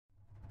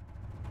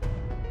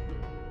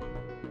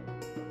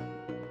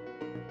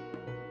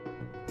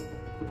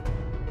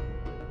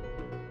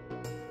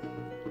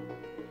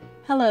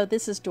Hello,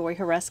 this is Dory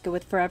Hareska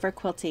with Forever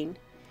Quilting.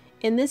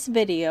 In this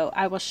video,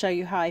 I will show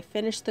you how I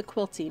finished the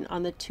quilting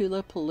on the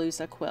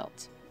Tulapalooza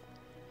quilt.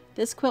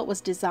 This quilt was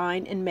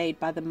designed and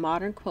made by the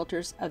Modern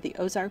Quilters of the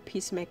Ozark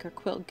Piecemakers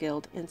Quilt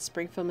Guild in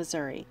Springfield,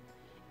 Missouri.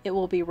 It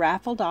will be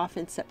raffled off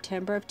in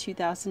September of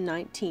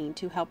 2019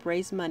 to help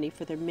raise money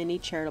for their many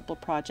charitable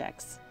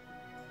projects.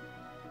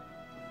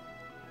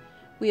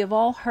 We have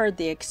all heard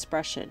the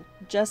expression,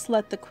 just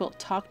let the quilt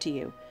talk to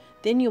you,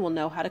 then you will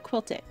know how to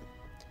quilt it.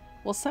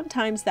 Well,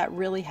 sometimes that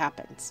really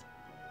happens.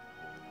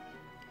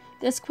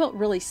 This quilt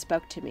really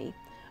spoke to me.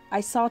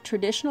 I saw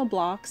traditional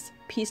blocks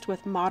pieced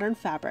with modern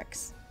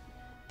fabrics.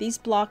 These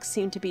blocks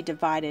seemed to be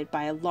divided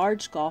by a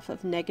large gulf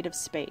of negative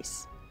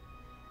space.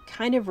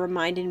 Kind of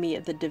reminded me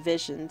of the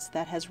divisions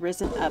that has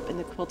risen up in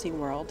the quilting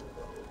world,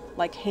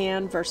 like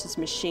hand versus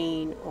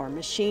machine, or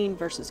machine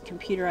versus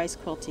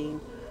computerized quilting,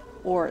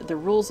 or the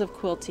rules of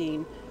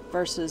quilting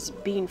versus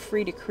being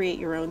free to create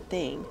your own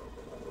thing,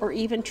 or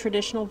even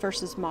traditional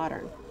versus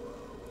modern.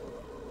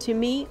 To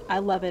me, I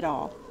love it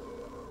all.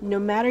 No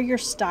matter your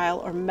style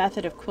or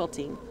method of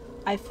quilting,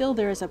 I feel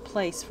there is a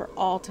place for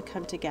all to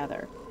come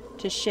together,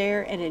 to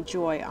share and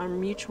enjoy our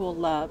mutual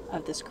love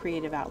of this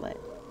creative outlet.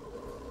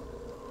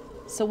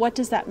 So what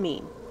does that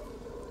mean?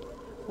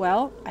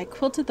 Well, I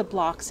quilted the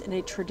blocks in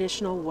a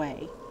traditional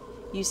way,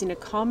 using a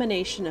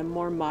combination of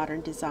more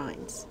modern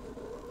designs.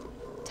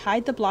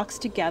 Tied the blocks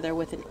together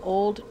with an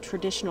old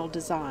traditional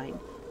design,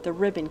 the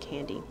ribbon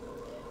candy,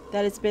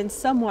 that has been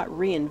somewhat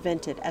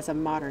reinvented as a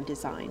modern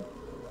design.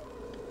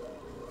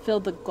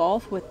 Filled the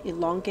gulf with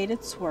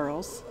elongated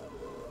swirls,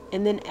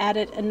 and then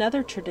added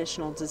another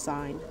traditional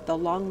design, the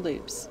long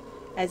loops,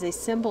 as a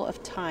symbol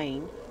of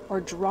tying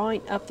or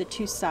drawing up the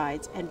two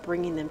sides and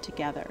bringing them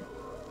together.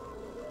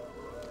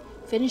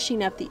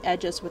 Finishing up the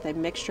edges with a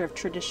mixture of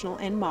traditional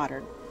and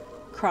modern,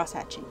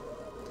 cross-hatching,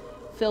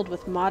 filled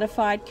with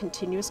modified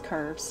continuous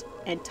curves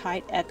and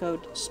tight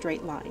echoed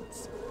straight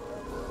lines.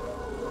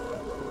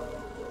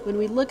 When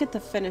we look at the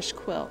finished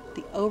quilt,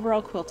 the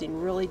overall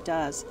quilting really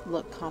does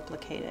look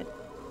complicated,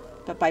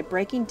 but by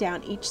breaking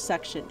down each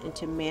section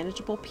into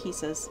manageable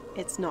pieces,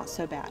 it's not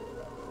so bad.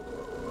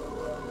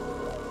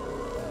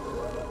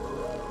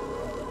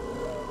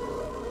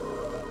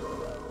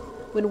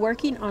 When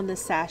working on the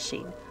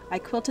sashing, I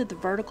quilted the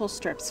vertical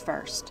strips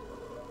first.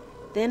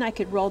 Then I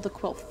could roll the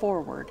quilt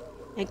forward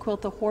and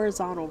quilt the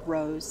horizontal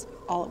rows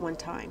all at one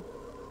time.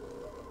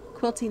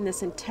 Quilting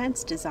this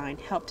intense design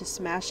helped to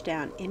smash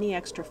down any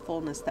extra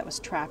fullness that was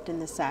trapped in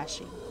the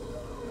sashing.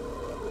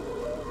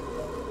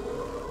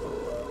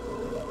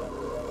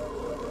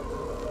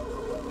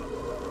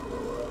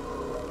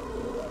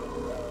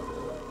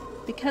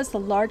 Because the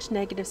large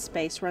negative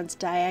space runs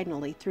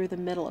diagonally through the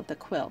middle of the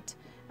quilt,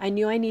 I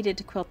knew I needed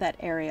to quilt that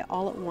area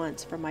all at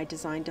once for my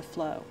design to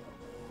flow.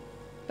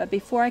 But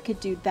before I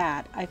could do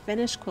that, I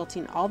finished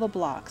quilting all the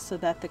blocks so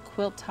that the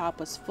quilt top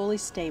was fully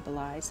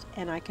stabilized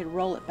and I could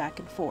roll it back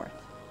and forth.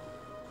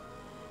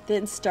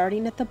 Then,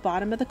 starting at the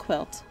bottom of the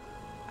quilt,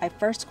 I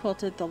first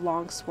quilted the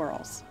long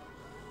swirls,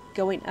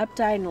 going up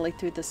diagonally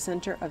through the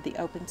center of the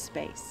open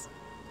space.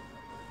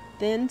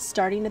 Then,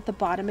 starting at the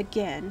bottom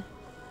again,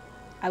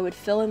 I would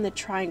fill in the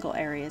triangle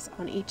areas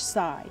on each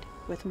side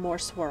with more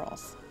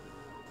swirls,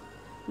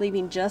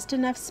 leaving just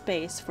enough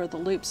space for the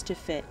loops to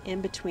fit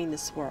in between the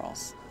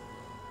swirls.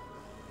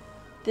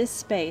 This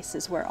space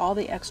is where all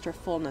the extra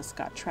fullness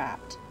got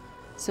trapped,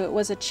 so it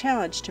was a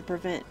challenge to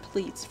prevent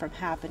pleats from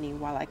happening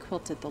while I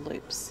quilted the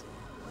loops.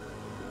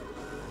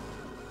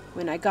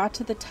 When I got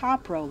to the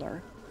top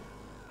roller,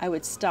 I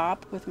would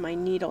stop with my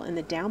needle in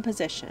the down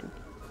position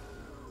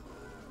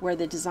where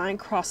the design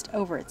crossed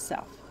over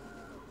itself.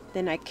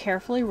 Then I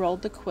carefully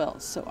rolled the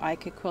quilt so I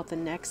could quilt the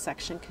next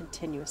section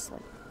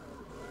continuously.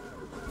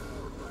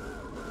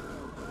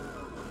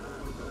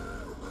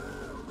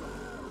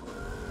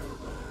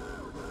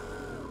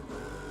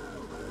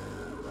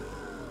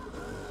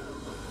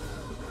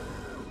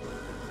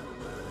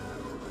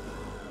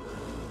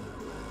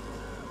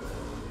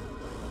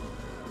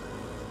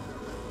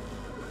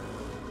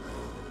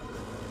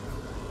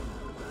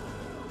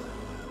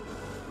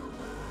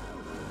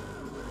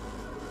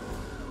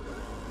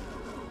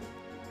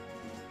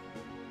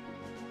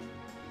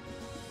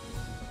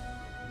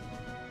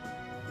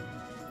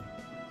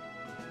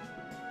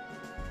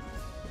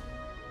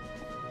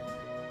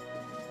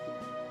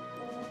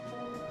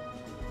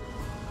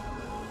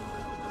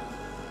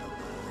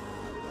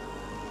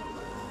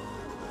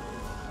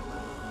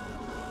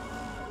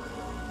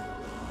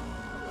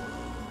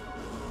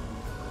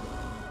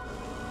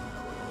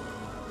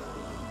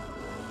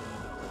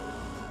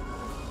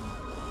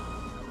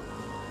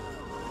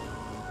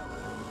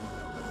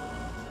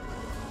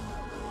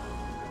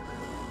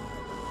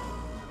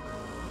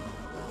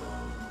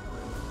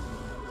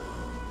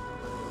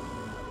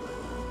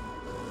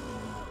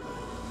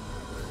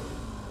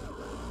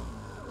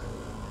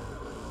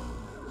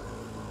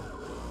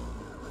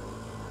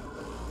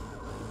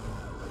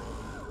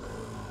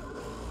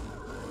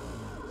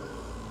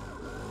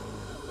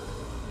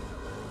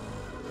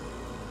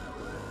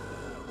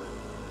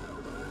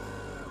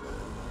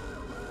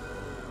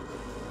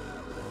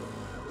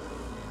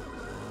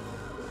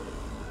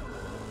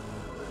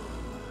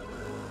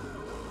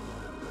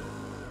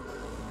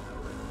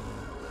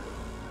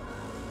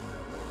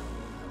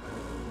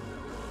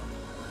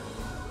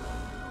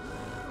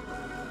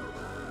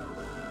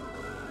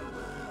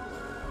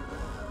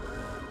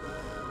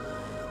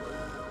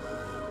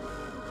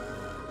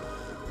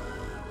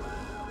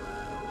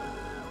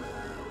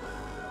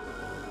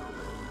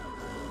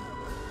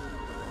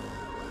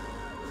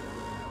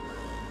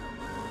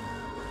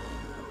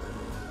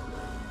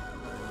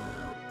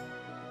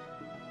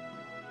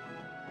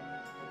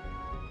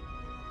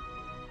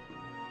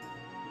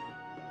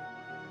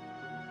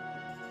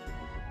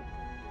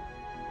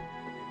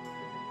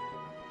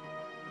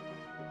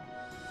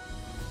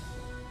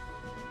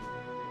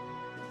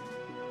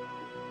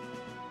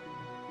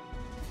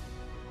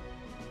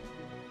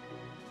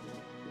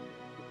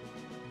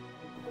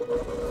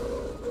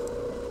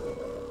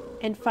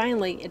 And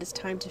finally, it is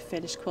time to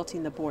finish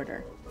quilting the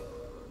border.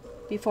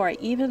 Before I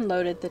even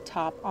loaded the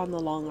top on the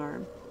long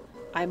arm,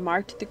 I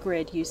marked the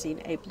grid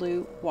using a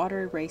blue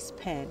water erase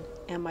pen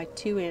and my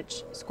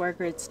 2-inch square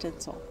grid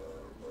stencil.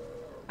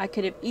 I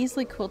could have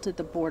easily quilted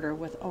the border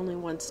with only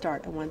one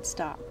start and one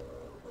stop,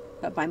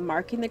 but by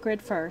marking the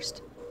grid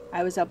first,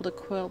 I was able to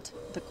quilt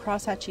the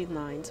cross-hatching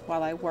lines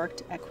while I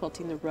worked at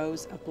quilting the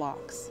rows of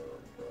blocks.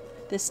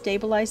 This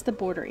stabilized the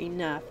border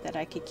enough that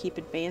I could keep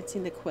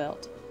advancing the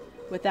quilt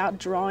without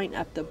drawing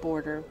up the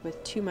border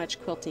with too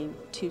much quilting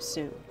too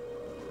soon.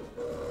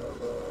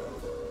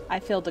 I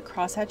filled the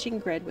cross-hatching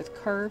grid with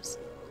curves,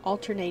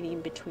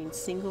 alternating between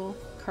single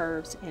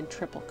curves and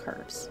triple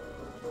curves.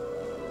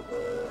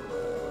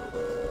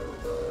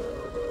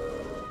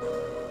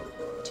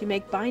 To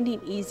make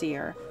binding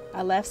easier,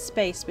 I left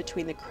space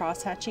between the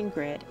cross-hatching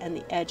grid and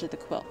the edge of the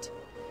quilt,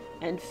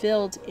 and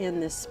filled in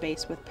this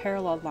space with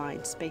parallel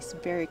lines spaced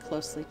very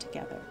closely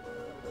together.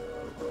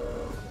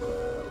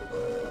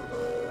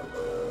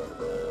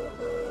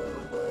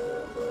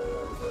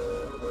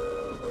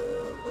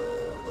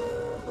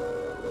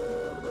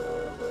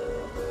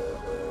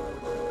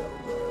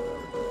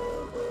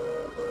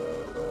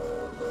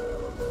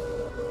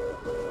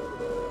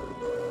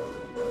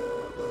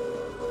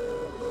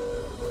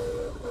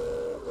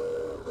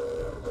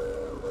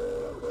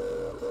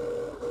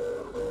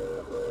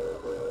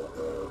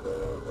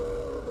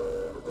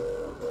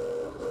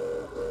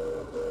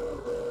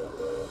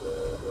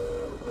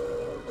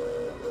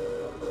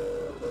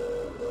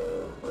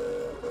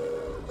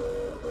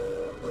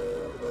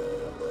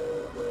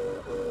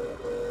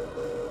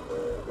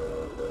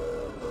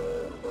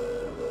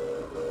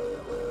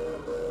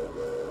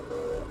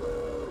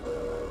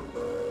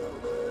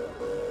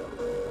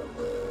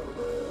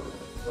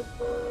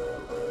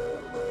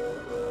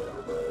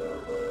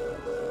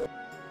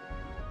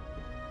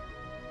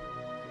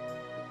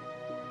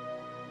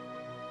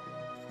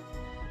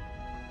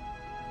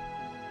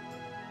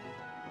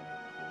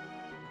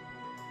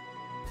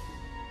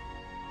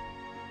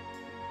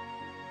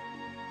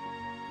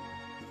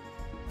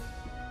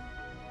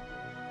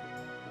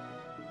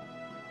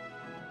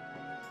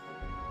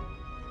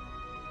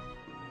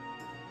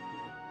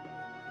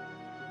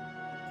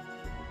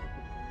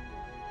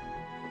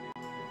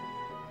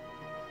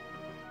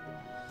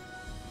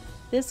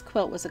 This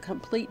quilt was a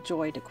complete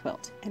joy to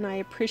quilt, and I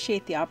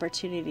appreciate the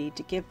opportunity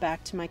to give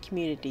back to my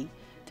community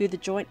through the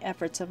joint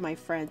efforts of my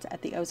friends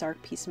at the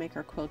Ozark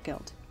Piecemakers Quilt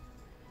Guild.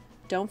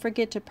 Don't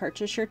forget to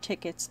purchase your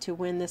tickets to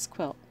win this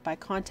quilt by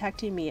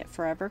contacting me at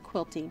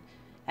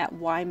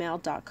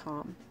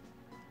foreverquilting@ymail.com.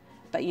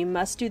 But you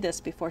must do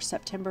this before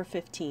September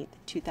 15th,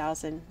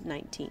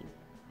 2019.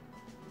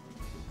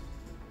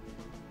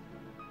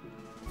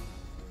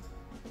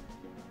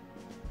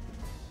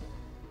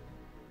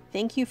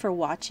 Thank you for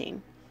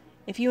watching.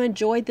 If you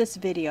enjoyed this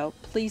video,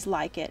 please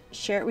like it,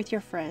 share it with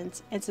your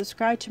friends, and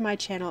subscribe to my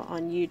channel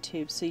on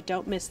YouTube so you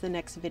don't miss the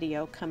next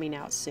video coming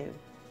out soon.